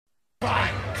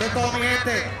Eso es todo, mi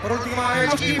gente. Por última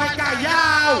vez, y me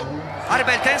callao.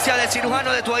 Advertencia del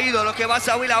cirujano de tu oído. Lo que vas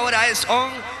a oír ahora es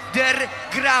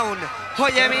underground.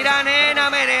 Oye, mira,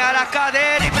 nena, menea la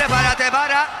cadera y prepárate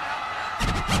para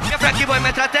que Frankie Boy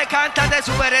mientras te canta te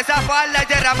sube esa falda y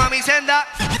te derrama mi senda.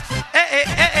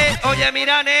 Oye,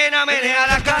 mira, nena, menea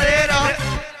la cadera.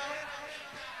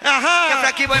 Ajá. Que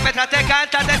Frankie Boy mientras te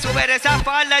canta te sube esa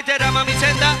falda y te derrama mi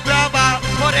senda.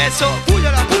 Por eso,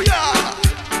 Puyala, puyala.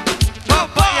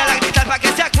 voy a la gritar para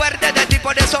que se acuerde de ti.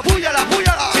 Por eso, Puyala,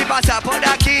 puyala. si pasa por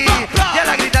aquí, y a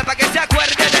la gritar para que se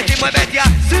acuerde de ti. Muévete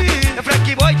así. Que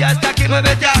Frankie Boy ya está aquí,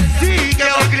 muévete así. Que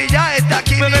Oakley ya está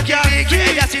aquí, Vicky, Vicky.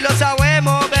 Ella sí lo sabe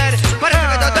mover. Parece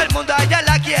que todo el mundo allá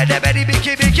la quiere ver. Y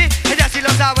Vicky, Vicky, ella sí lo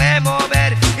sabe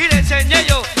mover. Y le enseñé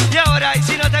yo. Y ahora, y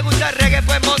si no te gusta el reggae,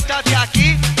 pues montate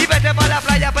aquí. Y vete para la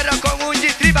playa, pero con un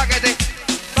G-Trip pa' que te...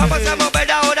 Vamos a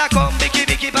mover ahora con Vicky,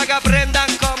 Vicky, para que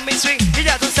aprendan con mi swing. Y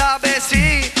ya tú sabes,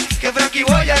 sí, que Frankie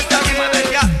Boy ya está aquí,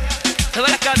 muévete ya. Sube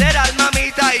las caderas,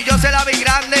 mamita, y yo se la vi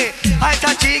grande. A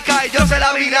esta chica, y yo se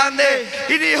la vi grande.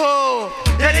 Y dijo,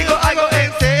 Te digo algo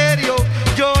en serio.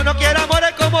 Yo no quiero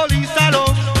amores como Lizalo.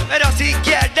 pero si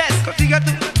quieres, Consigue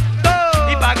tu...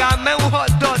 y págame un hot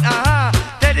dog, ajá.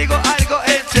 Te digo algo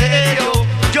en serio.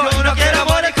 Yo no quiero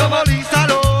amores como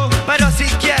Lizalo. Pero si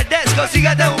quieres,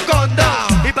 consíguete un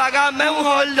condón y págame un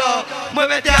hot dog.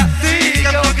 Muévete así,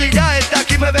 que Oakley ya está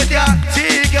aquí, muévete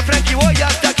así. Que Frankie Boy ya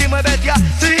está aquí, muévete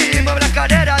así. Mueve las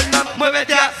caderas,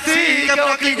 muévete así. Que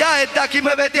Oakley ya está aquí,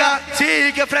 muévete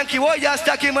así. Que Frankie Boy ya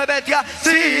está aquí, muévete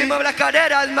así. Mueve las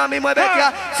caderas, mami, muévete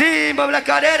así. Mueve las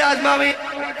caderas, mami.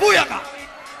 Puyaca,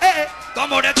 tu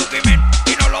amor es tu crimen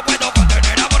y no lo puedo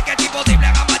contener. Amor que es imposible,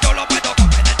 jamás yo lo puedo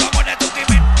comprender. Tu amor es tu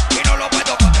crimen y no lo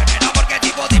puedo contener. Amor que es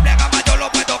imposible, jamás yo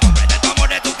lo puedo comprender. Tu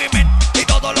amor es tu crimen y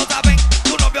todos lo saben.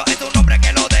 Tu novio es un hombre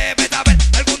que lo debe saber.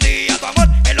 Algún día tu amor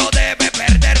él lo debe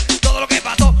perder. Todo lo que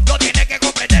pasó lo tiene que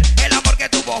comprender. El amor que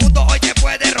tuvo junto hoy se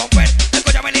puede romper.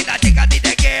 Escúchame, linda chica, a ti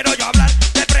te quiero yo hablar.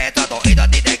 Te presto a tu oído, a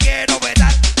ti te quiero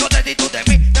besar. No sé si tú de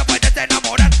mí te puedes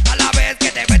enamorar. A la vez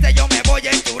que te bese yo me voy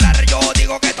a enchular. Yo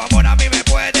digo que tu amor a mí me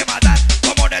puede matar.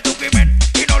 Tu amor es tu crimen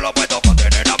y no lo puedo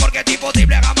contener. Amor que es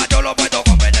imposible, jamás yo lo puedo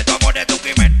comprender. Tu amor es tu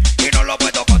crimen y no lo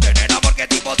puedo contener. Amor que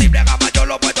es imposible, jamás yo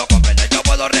lo puedo comprender. Yo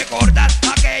puedo recordar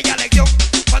aquella lección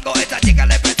cuando esa chica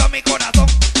le prestó mi corazón.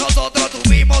 Nosotros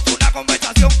tuvimos una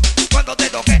conversación. Cuando te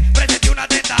toqué, presenté una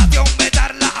tentación.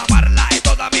 Besarla, amarla, es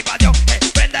toda mi pasión.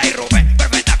 Brenda y Rubén,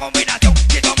 perfecta combinación.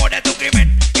 Si tu amor es tu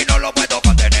crimen y no lo puedo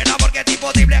contener. Amor que es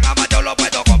imposible, jamás yo lo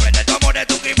puedo comprender. Tu amor es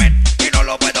tu crimen y no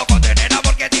lo puedo contener.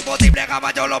 Amor que es imposible,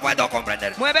 jamás yo lo puedo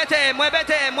comprender. Muévete,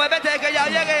 muévete, muévete, que ya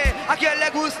llegué. A quien le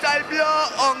gusta el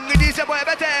blon y dice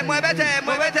muévete, muévete,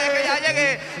 muévete, que ya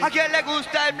llegué. A quien le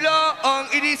gusta el blon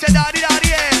y dice dari dari,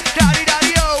 dari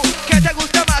dari, oh. Que te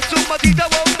gusta más un motito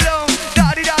o un blon.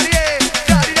 Dari dari,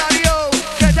 dari dari, oh.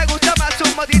 Que te gusta más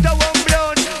un motito o un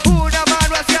blon. Una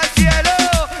mano hacia el cielo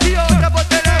y otra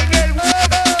póntela en el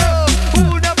huevo.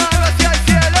 Una mano hacia el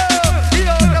cielo y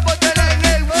otra póntela en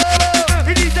el huevo.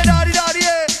 Y dice dari dari,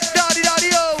 dari dari,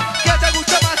 oh. Que te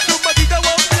gusta más un motito o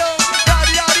un blon.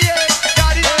 Dari dari,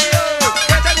 dari dari, oh.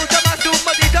 Que te gusta más un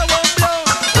motito o un blon.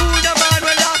 Una mano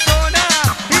en la zona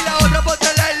y la otra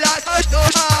póntela en la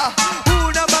zona.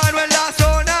 Una mano en la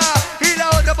zona y la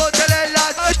otra póntela en la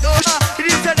zona. Y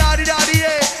dice dari dari,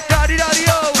 dari dari,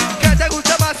 oh. Que te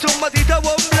gusta más un motito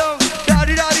o un blon.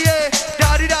 Dari dari,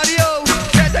 dari dari, oh.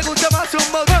 Que te gusta más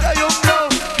un motito y un blon.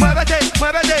 Muévete,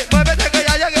 muévete, muévete, que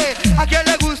ya llegué. A quien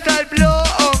le gusta el blon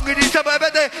y dice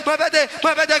muévete, muévete,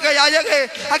 muévete, que ya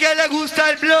llegué. A quien le gusta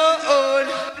el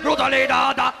blon.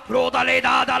 Brutalidad,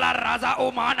 brutalidad a la raza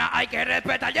humana hay que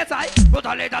respetar. Yes, hay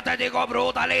brutalidad, te digo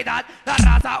brutalidad. La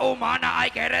raza humana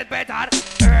hay que respetar.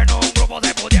 En un grupo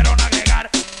se pudieron agregar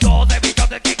 12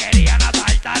 bichotes que querían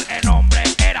asaltar. El nombre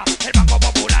era el Banco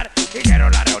Popular.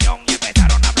 Hicieron la reunión y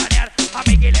empezaron a planear. A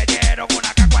Mickey le dieron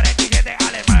una K-47.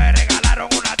 Al hermano le regalaron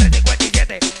una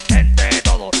 357. Entre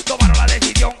todos tomaron la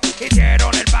decisión.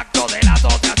 Hicieron el pacto de la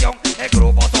asociación. El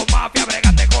grupo son mafia,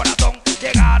 bregan de corazón.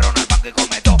 Llegaron al banco y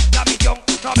comenzó la misión.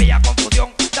 No había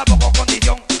confusión, tampoco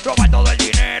condición. Robar todo el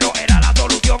dinero era la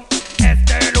solución.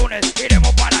 Este lunes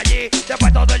iremos para allí.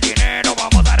 Después todo el dinero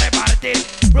vamos a repartir.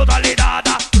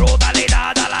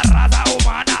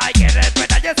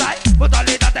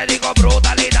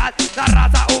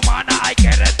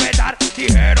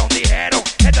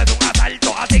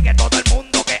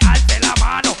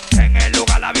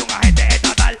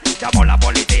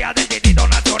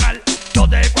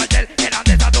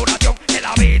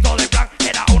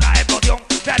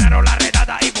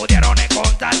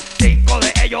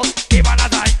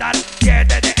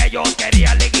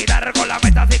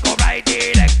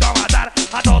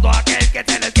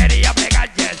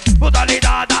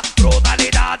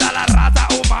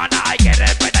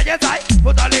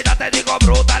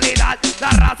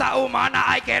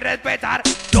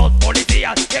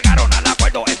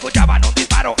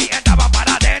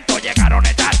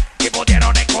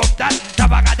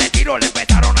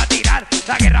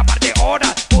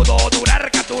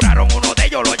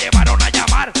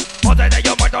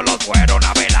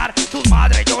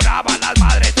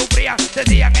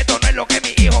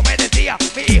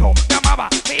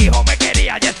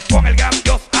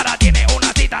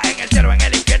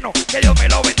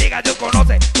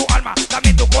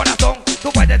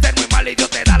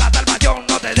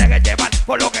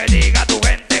 lo que diga tu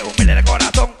gente, humilde de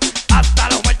corazón, hasta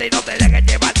la muerte y no te dejes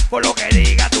llevar por lo que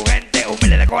diga tu gente,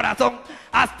 humilde de corazón,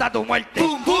 hasta tu muerte.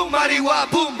 Boom, boom, marihuana,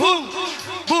 boom, boom,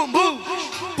 boom, boom,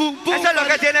 boom, boom. Eso es lo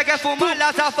que tiene que fumar la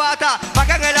azafata, pa'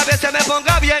 que en el avión se me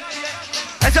ponga bien.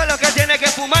 Eso es lo que tiene que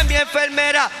fumar mi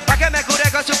enfermera, pa' que me cure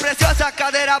con su preciosa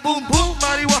cadera. Boom, boom,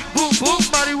 marihuana, boom,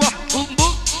 boom, marihuana, boom,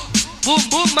 boom, boom,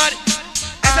 boom, marihuana.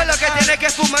 Eso es lo que tiene que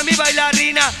fumar mi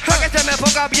bailarina, pa' que se me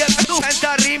ponga bien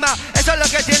esta rima. Eso es lo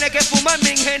que tiene que fumar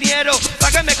mi ingeniero,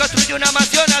 pa' que me construya una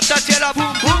mansión hasta el cielo.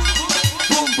 Boom, boom,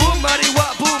 boom, boom,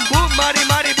 marihuana, boom, boom,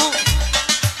 mari, boom.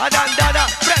 A dandada,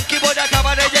 Frankie Boy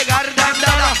acaba de llegar,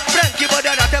 dandada. Frankie Boy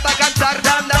ahora te va a cantar,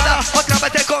 dandada. Otra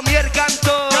vez te comí el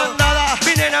canto, dandada.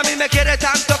 Mi nena a mí me quiere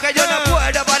tanto que yo no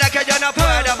puedo parar, que yo no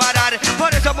puedo parar.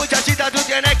 Por eso muchachita tú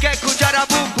tienes que escuchar a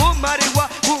boom, boom, marihuana,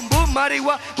 boom, boom,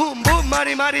 marihuana, boom, boom,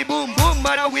 mari, boom, boom,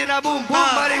 marihuana, boom,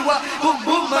 boom, marihuana, boom,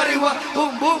 boom, marihuana,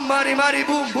 boom, boom, mari,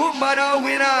 boom, boom,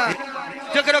 marihuana.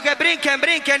 Yo creo que brinquen,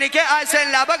 brinquen y que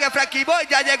alcen la voz, que Frankie Boy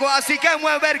ya llegó, así que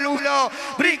mueve el glúteo.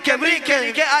 Brinquen, brinquen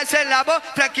y que alcen la voz,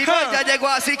 Frankie Boy ya llegó,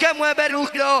 así que mueve el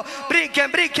glúteo.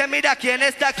 Brinquen, brinquen, mira quién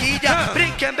está aquí ya.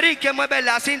 Brinquen, brinquen, mueve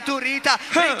la cinturita.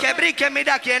 Brinquen, brinquen,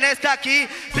 mira quién está aquí.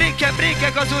 Brinquen,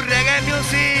 brinquen con su reggae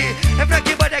music. El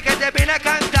Frankie Boy de que te viene a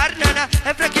cantar, nana.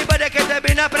 El Frankie Boy de que te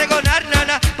viene a pregonar,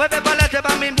 nana. Mueve para adelante,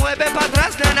 mami, mueve para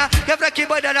atrás, nana. Que Frankie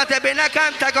Boy ahora te viene a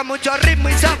cantar con mucho ritmo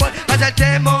y sabor,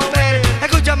 hacerte mover.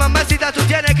 Escucha, mamacita, tú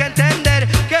tienes que entender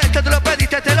que esto tú lo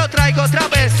pediste, te lo traigo otra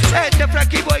vez. Este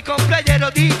Frankie Boy con playero,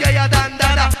 DJ a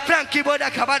dandada. Frankie Boy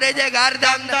acaba de llegar,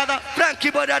 dandada. Frankie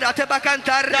Boy ahora te va a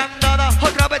cantar, dandada.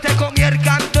 Otra vez te comí el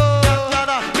canto,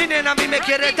 dandada. Mi nena a mí me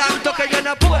quiere tanto que yo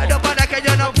no puedo parar, que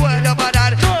yo no puedo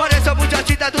parar. Por eso,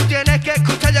 muchachita, tú tienes que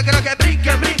escuchar. Yo creo que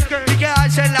brinquen, brinquen y que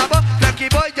alcen la voz. Frankie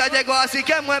Boy ya llegó, así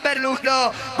que mueve el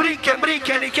lucro. Brinquen,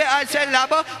 brinquen y que alcen la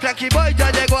voz. Frankie Boy ya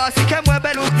llegó, así que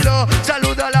mueve el lucro.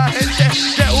 Saludo a la gente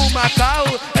de Humacao.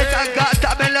 Estas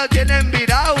gatas me lo tienen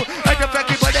virado. Este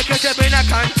Frankie Boy es que se viene a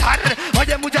cantar.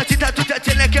 Oye, muchachita, tú te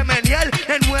tienes que menear.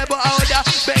 De nuevo ahora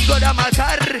vengo a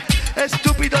matar.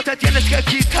 Estúpido, te tienes que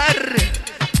quitar.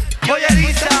 Oye,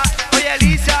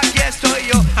 Lisa, aquí estoy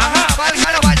yo. Ajá,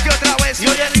 válgalo, varte otra vez.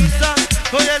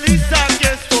 Oye Lisa, aquí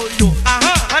estoy yo.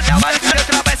 Ajá, válgalo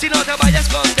otra vez y no te vayas a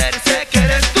esconder. Sé que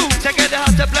eres tú, sé que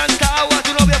dejaste plantado a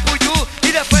tu novio Puyú.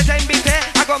 Y después te invité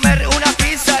a comer una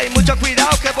pizza. Y mucho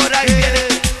cuidado que por ahí viene.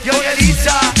 Y oye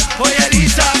Lisa,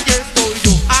 aquí estoy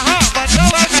yo. Ajá, válgalo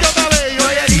otra vez.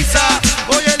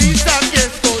 Oye Lisa, aquí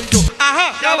estoy yo.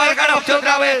 Ajá, ya válgalo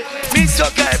otra vez. Me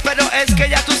hizo que, pero es que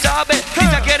ya tú sabes.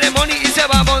 Lisa quiere money y se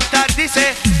va a montar.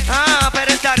 Dice,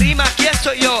 pero esta rima, ¿quién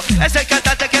soy yo? Es el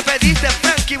cantante que pediste,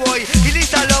 Frankie Boy. Y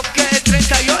Lisa Love, que es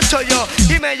 38 yo.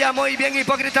 Y me llamó y bien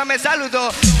hipócrita me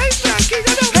saludó. Hey Frankie,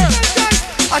 yo no voy a cantar.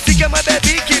 Así que mueve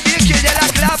Vicky, ella es la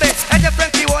clave. Ella es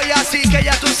Frankie Boy, así que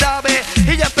ya tú sabes.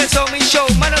 Y ya empezó mi show,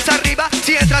 manos arriba.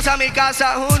 Si entras a mi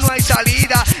casa, no hay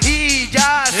salida. Y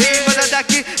ya, así, muévete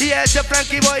aquí. Y ese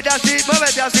Frankie Boy de así,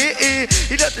 muévete así.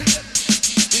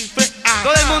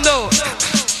 Todo el mundo.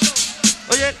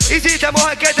 Oye, y si te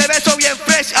mojas que te beso bien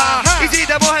fresh, ajá. Y si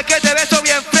te mojas que te beso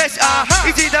bien fresh, ajá.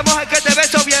 Y si te mojas que te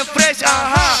beso bien fresh,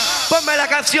 ajá. Ponme la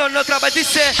canción otra vez,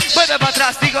 dice, mueve para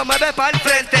atrás, digo, mueve para el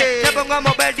frente. Te pongo a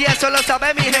mover y eso lo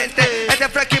sabe mi gente. Este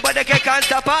Frankie Boy de que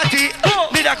canta pa' ti.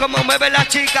 Mira cómo mueve la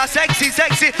chica, sexy,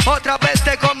 sexy. Otra vez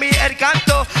te comí el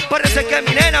canto. Por eso es que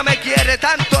mi nena me quiere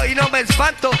tanto y no me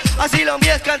espanto. Así lo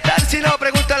mío es cantar, si no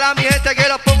pregúntale a mi gente que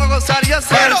lo pongo a gozar, yo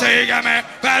sé. Persígueme,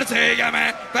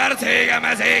 persígueme, persígueme.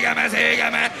 Sígueme,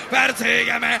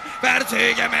 persígueme,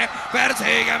 persígueme,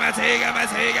 persígueme,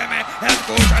 sígueme.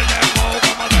 Escucha el dembow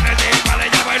como suena el timbal.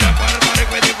 Ella baila en Puerto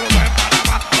Rico y disfruta en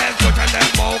Panamá. Escucha el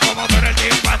dembow como suena el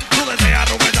timbal. Tú deseas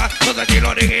rubeta, tu estilo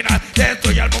original.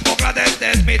 Destruye el bombo grande,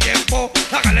 este es mi tiempo.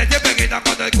 Hágale siempre quitan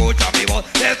cuando escucha mi voz.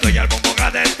 Destruye el bombo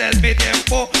grande, este es mi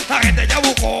tiempo. La gente ya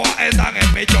buscó, están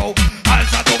en mi show.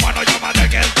 Alza tu mano, llámate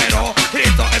que espero.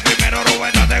 Cristo es primero,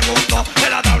 Rubén es segundo.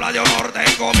 En la tabla de honor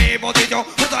tengo mi posición.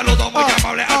 Un saludo muy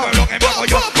amable al pueblo que me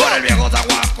apoyó. Por el viejo San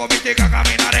Juan con mi chica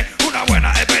caminaré. Una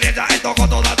buena experiencia, él tocó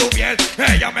toda tu piel.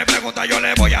 Ella me pregunta, yo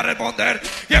le voy a responder.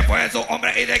 ¿Quién fue su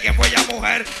hombre y de quién fue ella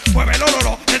mujer? Mueve el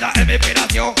oro, esa es mi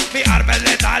inspiración. Mi arma es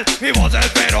letal, mi voz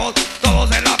es feroz.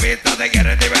 Todos en la pista se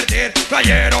quieren divertir.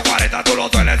 Playero 40, tú lo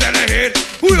sueles elegir.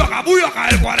 Muy acá,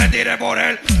 el 40 iré por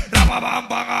él. La bam,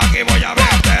 aquí voy a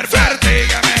vender.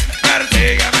 Persígueme,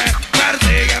 persígueme,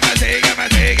 persígueme, sígueme,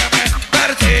 sígueme.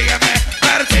 Persígueme,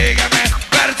 persígueme,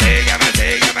 persígueme,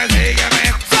 sígueme,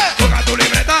 sígueme. Toca tu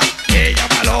libreta y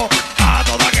llámalo a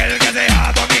todo aquel que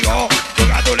sea tu amigo.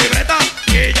 Toca tu libreta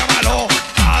y llámalo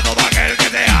a todo aquel que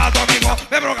sea tu amigo.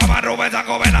 Me programa Rubén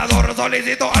Sango. venador,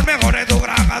 solicito al mejor en su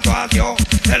gran actuación.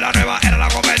 De la nueva era la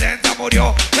competencia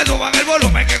murió. Que suban el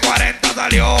volumen que 40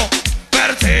 salió.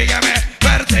 Persígueme,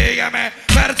 persígueme,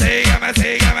 persígueme,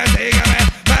 sígueme, sígueme.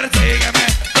 Persígueme,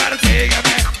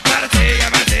 persígueme,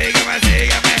 persígueme, sígueme,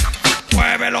 sígueme.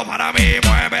 Muévelo para mí,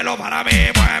 muévelo para mí,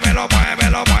 muévelo,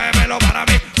 muévelo, muévelo para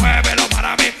mí, muévelo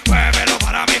para mí, muévelo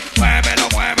para mí, muévelo,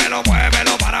 muévelo,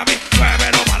 muévelo para mí,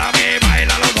 muévelo para mí,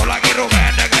 bailalo solo aquí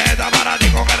Rubén Negreta para ti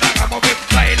con el ragamuffin,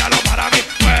 bailalo para mí,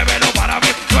 muévelo para mí,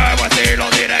 nuevo estilo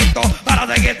directo para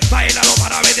seguir, bailalo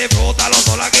para mí, disfrútalo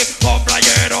solo aquí con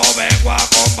playero, vengo a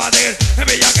combatir, en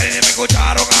Villa que ni me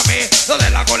escucharon a mí, los de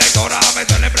la colectora me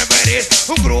suelen preferir,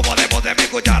 un grupo de voces me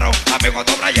escucharon, a mí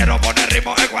cuando playero pone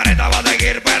ritmo el 40 va a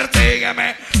seguir,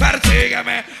 persígueme,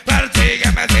 persígueme,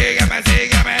 persígueme, sígueme,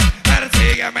 sígueme,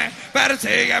 persígueme,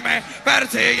 persígueme,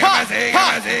 persígueme,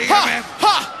 sígueme,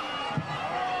 sígueme.